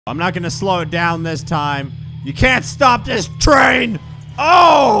I'm not gonna slow it down this time. You can't stop this train!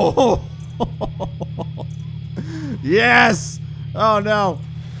 Oh! Yes! Oh no.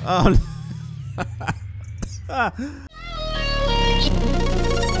 Oh no.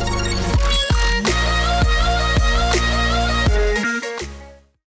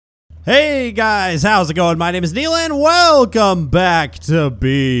 Hey guys, how's it going? My name is Neil and welcome back to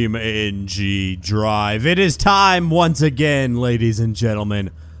BEAMNG Drive. It is time once again, ladies and gentlemen,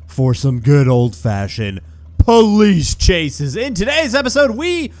 for some good old-fashioned police chases. In today's episode,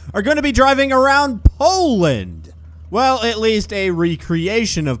 we are going to be driving around Poland. Well, at least a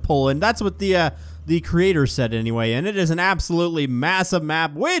recreation of Poland. That's what the creator said anyway, and it is an absolutely massive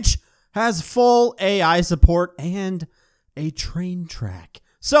map which has full AI support and a train track.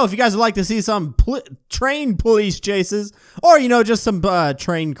 So if you guys would like to see some train police chases, or, you know, just some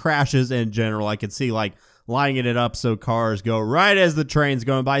train crashes in general, I could see, like, lining it up so cars go right as the train's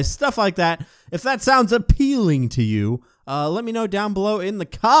going by, stuff like that. If that sounds appealing to you, let me know down below in the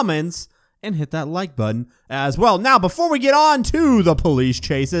comments and hit that like button as well. Now, before we get on to the police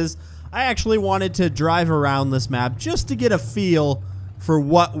chases, I actually wanted to drive around this map just to get a feel for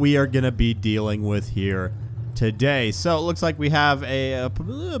what we are going to be dealing with here today. So it looks like we have a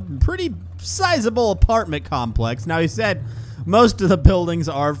pretty sizable apartment complex. Now, he said most of the buildings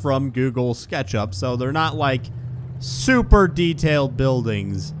are from Google SketchUp, so they're not like super detailed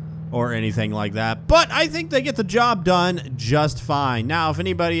buildings or anything like that, but I think they get the job done just fine. Now, if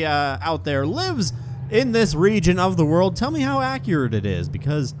anybody out there lives in this region of the world, tell me how accurate it is,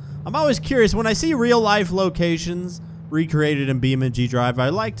 because I'm always curious when I see real life locations recreated in BEAMNG Drive. I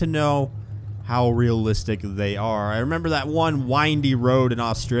like to know how realistic they are. I remember that one windy road in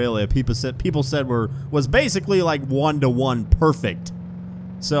Australia people said was basically like 1-to-1 perfect.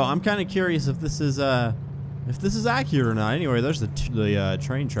 So I'm kind of curious if this is accurate or not. Anyway, there's the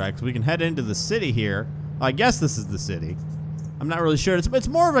train tracks. We can head into the city here. I guess this is the city. I'm not really sure. It's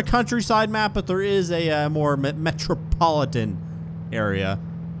more of a countryside map, but there is a more metropolitan area,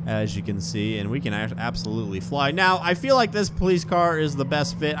 as you can see, and we can absolutely fly. Now, I feel like this police car is the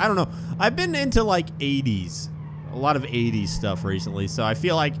best fit. I don't know. I've been into like 80s, a lot of 80s stuff recently, so I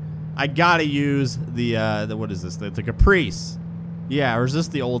feel like I gotta use the what is this? The Caprice. Yeah, or is this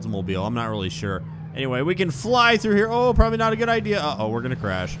the Oldsmobile? I'm not really sure. Anyway, we can fly through here. Oh, probably not a good idea. Uh-oh, we're gonna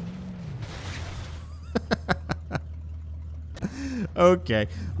crash. Okay,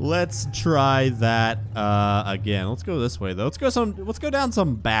 let's try that again. Let's go this way though. Let's go down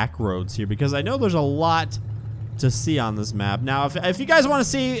some back roads here, because I know there's a lot to see on this map. Now, if you guys want to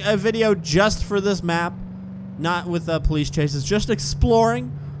see a video just for this map, not with police chases, just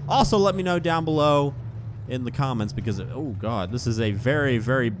exploring, also let me know down below in the comments, because oh god, this is a very,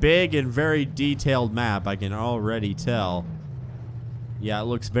 very big and very detailed map. I can already tell. Yeah, it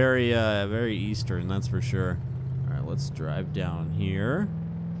looks very very eastern, that's for sure. Let's drive down here.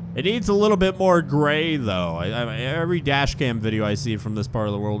 It needs a little bit more gray, though. Every dash cam video I see from this part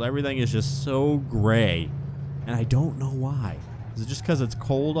of the world, everything is just so gray, and I don't know why. Is it just because it's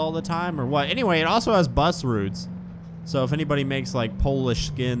cold all the time, or what? Anyway, it also has bus routes, so if anybody makes like Polish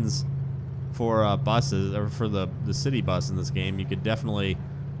skins for buses, or for the city bus in this game, you could definitely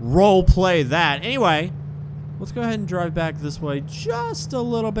role play that. Anyway, let's go ahead and drive back this way just a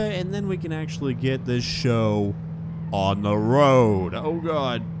little bit, and then we can actually get this show on the road. Oh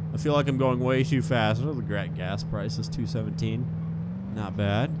god, I feel like I'm going way too fast. Oh, the gas price is $2.17. Not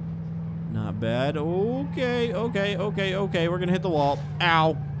bad, not bad. Okay, we're gonna hit the wall.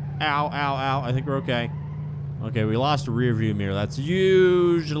 Ow, ow, ow, ow. I think we're okay. Okay, we lost a rear view mirror. That's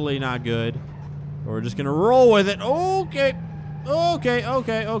usually not good, but we're just gonna roll with it. Okay,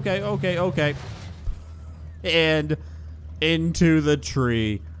 okay, and into the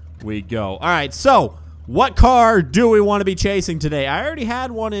tree we go. All right, so what car do we want to be chasing today? I already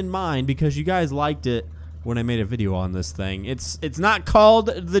had one in mind because you guys liked it when I made a video on this thing. It's not called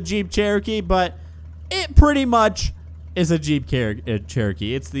the Jeep Cherokee, but it pretty much is a Jeep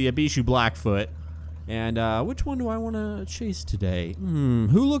Cherokee. It's the Abishu Blackfoot. And which one do I want to chase today?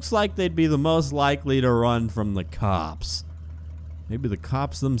 Who looks like they'd be the most likely to run from the cops? Maybe the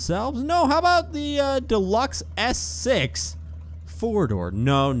cops themselves? No, how about the Deluxe S6? Four-door.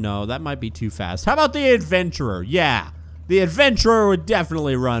 No, that might be too fast. How about the Adventurer? Yeah, the Adventurer would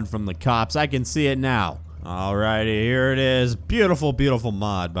definitely run from the cops. I can see it now. Alrighty, here it is. Beautiful, beautiful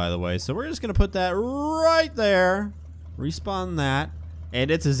mod, by the way. So we're just gonna put that right there. Respawn that. And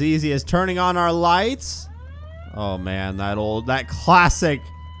it's as easy as turning on our lights. Oh man, that classic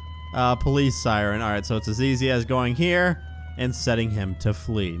police siren. Alright, so it's as easy as going here and setting him to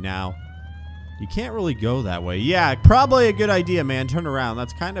flee. Now, You can't really go that way. Yeah, probably a good idea, man. Turn around.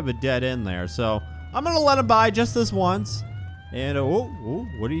 That's kind of a dead end there. So I'm going to let him by just this once. And,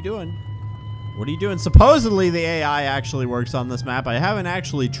 what are you doing? What are you doing? Supposedly the AI actually works on this map. I haven't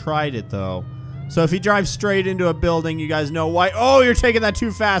actually tried it, though. So if he drives straight into a building, you guys know why. Oh, you're taking that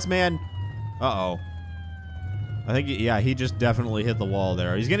too fast, man. Uh-oh. I think, yeah, he just definitely hit the wall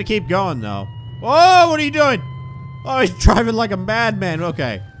there. He's going to keep going, though. Oh, what are you doing? Oh, he's driving like a madman.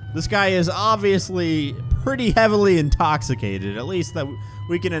 Okay. This guy is obviously pretty heavily intoxicated. At least that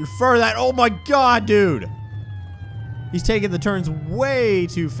we can infer that. Oh, my God, dude. He's taking the turns way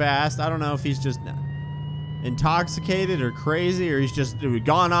too fast. I don't know if he's just intoxicated or crazy, or he's just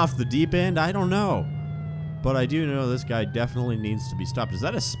gone off the deep end. I don't know. But I do know this guy definitely needs to be stopped. Is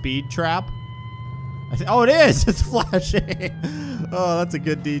that a speed trap? Oh, it is. It's flashing. Oh, that's a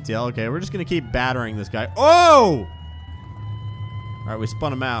good detail. Okay, we're just going to keep battering this guy. Oh! All right, we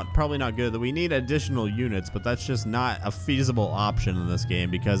spun him out. Probably not good. We need additional units, but that's just not a feasible option in this game,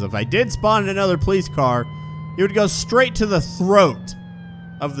 because if I did spawn another police car, it would go straight to the throat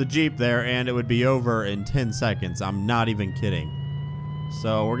of the Jeep there, and it would be over in 10 seconds. I'm not even kidding.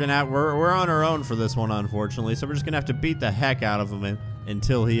 So we're gonna we're on our own for this one, unfortunately. So we're just gonna have to beat the heck out of him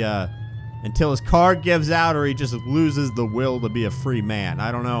until he until his car gives out, or he just loses the will to be a free man.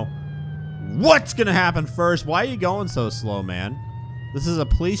 I don't know what's gonna happen first. Why are you going so slow, man? This is a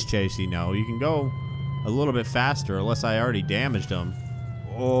police chase, you know. You can go a little bit faster, unless I already damaged him.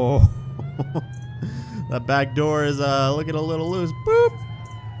 Oh. That back door is looking a little loose. Boop.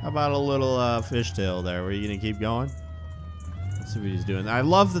 How about a little fishtail there? Were you gonna keep going? Let's see what he's doing. I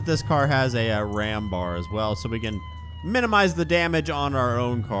love that this car has a ram bar as well, so we can minimize the damage on our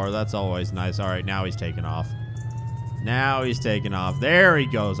own car. That's always nice. All right, now he's taking off. Now he's taking off. There he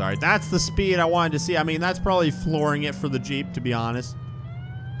goes. All right, that's the speed I wanted to see. I mean, that's probably flooring it for the Jeep, to be honest.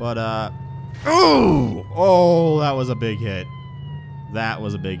 But ooh! Oh, that was a big hit. That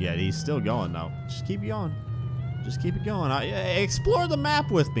was a big hit. He's still going, though. Just keep going. Just keep it going. Explore the map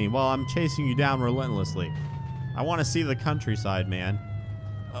with me while I'm chasing you down relentlessly. I want to see the countryside, man.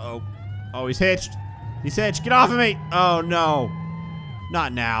 Uh-oh. Oh, he's hitched. He's hitched. Get off of me. Oh, no.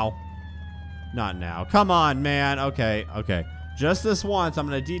 Not now. Not now. Come on, man. Okay, okay. Just this once, I'm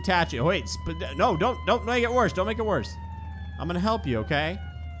going to detach it. Wait. No, don't make it worse. Don't make it worse. I'm going to help you, okay?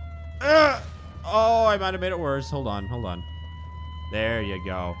 Oh, I might have made it worse. Hold on. Hold on. There you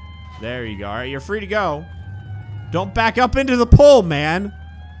go. There you go. All right, you're free to go. Don't back up into the pole, man.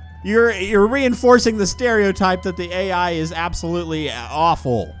 You're reinforcing the stereotype that the AI is absolutely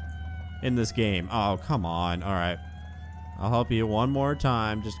awful in this game. Oh, come on. All right. I'll help you one more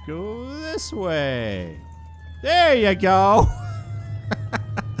time. Just go this way. There you go.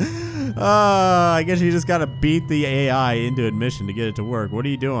 I guess you just got to beat the AI into admission to get it to work. What are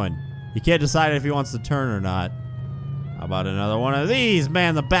you doing? You can't decide if he wants to turn or not. How about another one of these?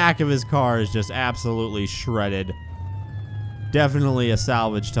 Man, the back of his car is just absolutely shredded. Definitely a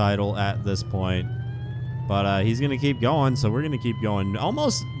salvage title at this point. But he's going to keep going, so we're going to keep going.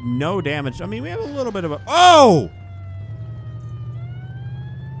 Almost no damage. I mean, we have a little bit of a... Oh!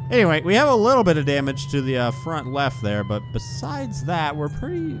 Anyway, we have a little bit of damage to the front left there, but besides that, we're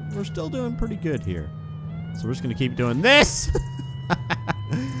still doing pretty good here. So we're just going to keep doing this!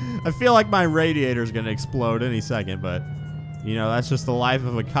 I feel like my radiator is going to explode any second, but, you know, that's just the life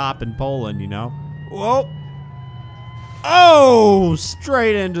of a cop in Poland, you know? Whoa! Oh!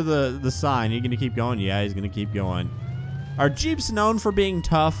 Straight into the sign. You going to keep going? Yeah, he's going to keep going. Are Jeeps known for being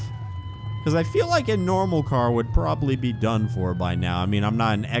tough? Because I feel like a normal car would probably be done for by now. I mean, I'm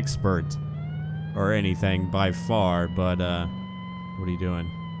not an expert or anything by far, but, what are you doing?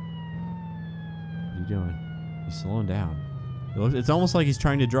 What are you doing? He's slowing down. It's almost like he's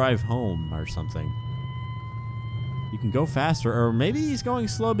trying to drive home or something. You can go faster, or maybe he's going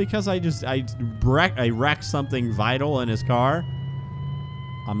slow because I wrecked something vital in his car.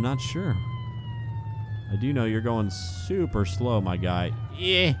 I'm not sure. I do know you're going super slow, my guy.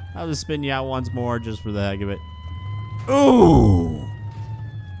 Yeah, I'll just spin you out once more just for the heck of it. Ooh!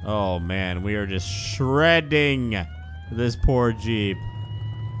 Oh man, we are just shredding this poor Jeep.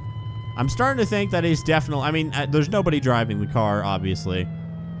 I'm starting to think that he's definitely... I mean, there's nobody driving the car, obviously.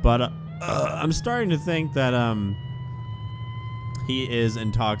 But I'm starting to think that he is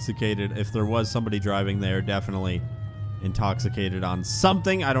intoxicated. If there was somebody driving there, definitely intoxicated on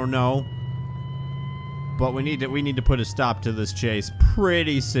something. I don't know. But we need to put a stop to this chase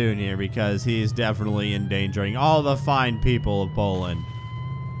pretty soon here, because he's definitely endangering all the fine people of Poland.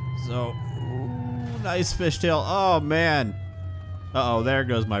 So, ooh, nice fishtail. Oh, man. Uh-oh, there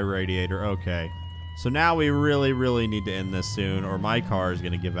goes my radiator. Okay. So now we really need to end this soon, or my car is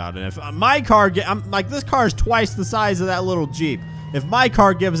gonna give out. And if my car this car is twice the size of that little Jeep. If my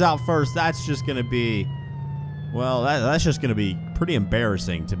car gives out first, that's just gonna be, well, that's just gonna be pretty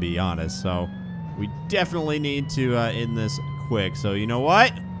embarrassing, to be honest. So we definitely need to end this quick. So you know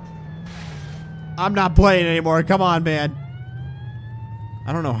what? I'm not playing anymore. Come on, man.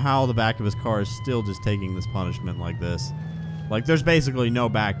 I don't know how the back of his car is still just taking this punishment like this. Like, there's basically no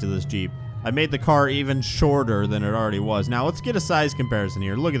back to this Jeep. I made the car even shorter than it already was. Now, let's get a size comparison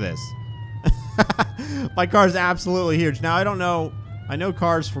here. Look at this. My car's absolutely huge. Now, I don't know. I know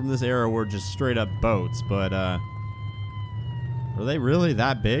cars from this era were just straight up boats, but, are they really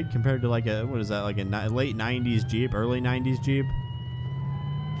that big compared to, like, a, what is that, like a late 90s Jeep, early 90s Jeep?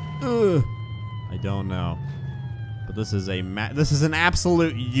 Ugh. I don't know. But this is an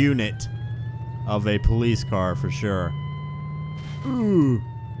absolute unit of a police car for sure. Ooh.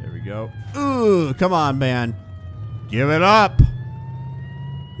 There we go. Ooh, come on, man. Give it up.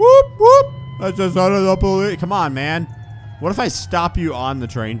 Whoop, whoop. That's the son of the police. Come on, man. What if I stop you on the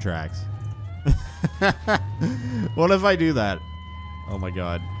train tracks? What if I do that? Oh my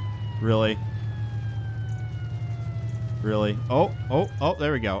god. Really? Really? Oh,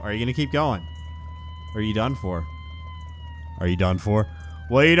 there we go. Are you gonna keep going? Or are you done for? Are you done for?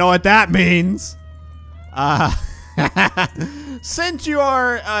 Well, you know what that means. Since you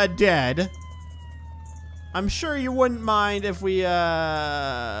are dead, I'm sure you wouldn't mind if we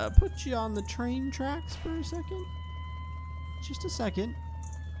put you on the train tracks for a second. Just a second.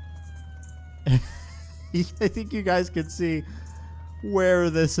 I think you guys can see where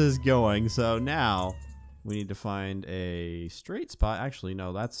this is going. So now we need to find a straight spot. Actually,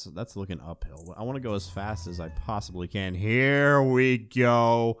 no, that's looking uphill. I want to go as fast as I possibly can. Here we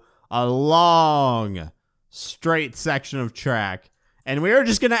go. A long, straight section of track. And we are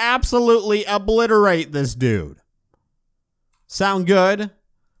just going to absolutely obliterate this dude. Sound good?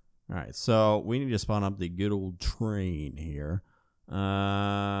 All right, so we need to spawn up the good old train here. Do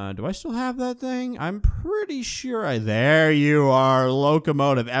I still have that thing? I'm pretty sure there you are.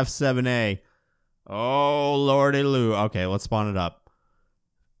 Locomotive F7A. Oh, lordy loo. Okay, let's spawn it up.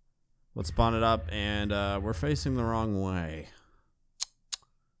 Let's spawn it up, and we're facing the wrong way.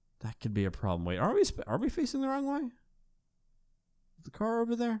 That could be a problem. Wait, are we facing the wrong way? Is the car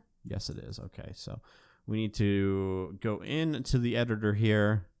over there? Yes, it is. Okay, so we need to go into the editor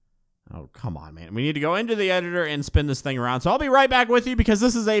here. Oh, come on, man. We need to go into the editor and spin this thing around. So I'll be right back with you because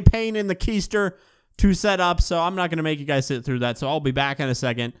this is a pain in the keister to set up, so I'm not going to make you guys sit through that. So I'll be back in a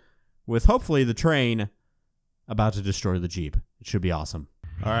second with hopefully the train about to destroy the Jeep. It should be awesome.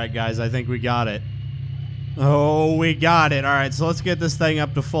 All right, guys, I think we got it. Oh, we got it. All right, so let's get this thing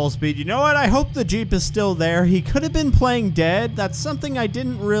up to full speed. You know what? I hope the Jeep is still there. He could have been playing dead. That's something I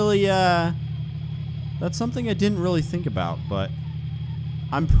didn't really, think about, but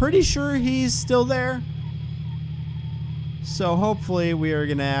I'm pretty sure he's still there. So hopefully we are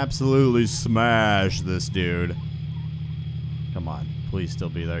going to absolutely smash this dude. Come on. Please still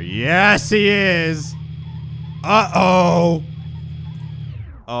be there. Yes, he is. Uh-oh.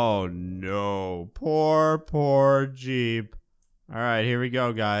 Oh, no. Poor Jeep. All right, here we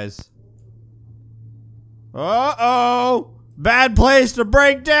go, guys. Uh-oh. Bad place to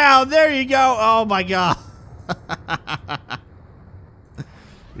break down. There you go. Oh, my God.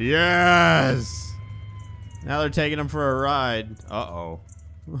 Yes. Now they're taking him for a ride. Uh-oh.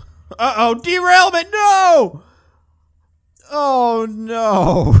 Uh-oh. Derailment. No. Oh,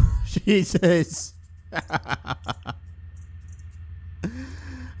 no. Jesus.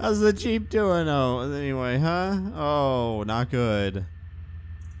 How's the Jeep doing? Oh, anyway, huh? Oh, not good.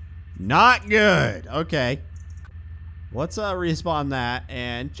 Not good. Okay. Let's respawn that,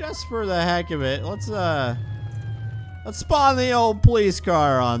 and just for the heck of it, let's spawn the old police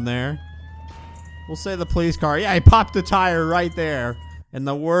car on there. We'll say the police car. Yeah, he popped the tire right there in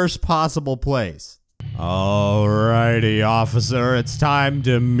the worst possible place. Alrighty, officer, it's time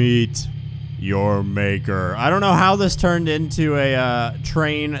to meet your maker. I don't know how this turned into a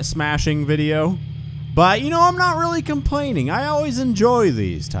train smashing video, but you know, I'm not really complaining. I always enjoy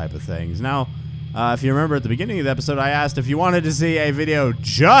these type of things. Now, if you remember at the beginning of the episode, I asked if you wanted to see a video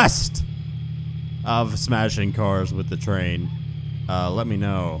just of smashing cars with the train. Let me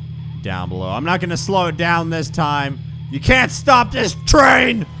know down below. I'm not gonna slow it down this time. You can't stop this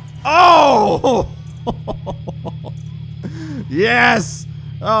train! Oh! Yes!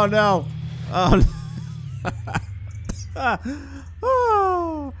 Oh no! Oh no.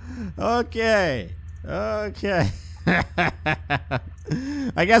 Oh, okay. Okay.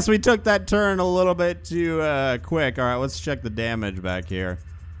 I guess we took that turn a little bit too quick. All right, let's check the damage back here.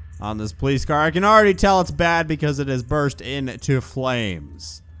 on this police car. I can already tell it's bad because it has burst into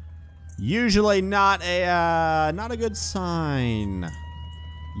flames. Usually not a good sign.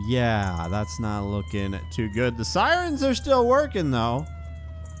 Yeah, that's not looking too good. The sirens are still working though,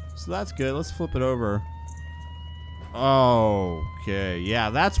 so that's good. Let's flip it over. Okay, yeah,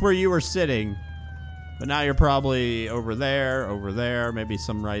 that's where you were sitting. But now you're probably over there, maybe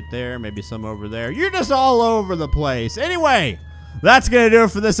some right there, maybe some over there. You're just all over the place. Anyway, that's going to do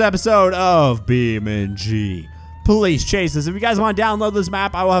it for this episode of BeamNG Police Chases. If you guys want to download this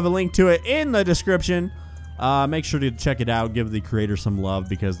map, I will have a link to it in the description. Make sure to check it out. Give the creator some love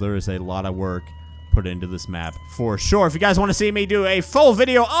because there is a lot of work put into this map for sure. If you guys want to see me do a full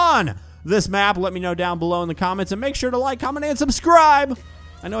video on this map, let me know down below in the comments, and make sure to like, comment, and subscribe.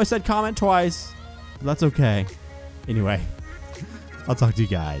 I know I said comment twice, but that's okay. Anyway, I'll talk to you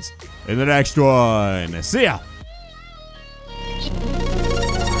guys in the next one. See ya.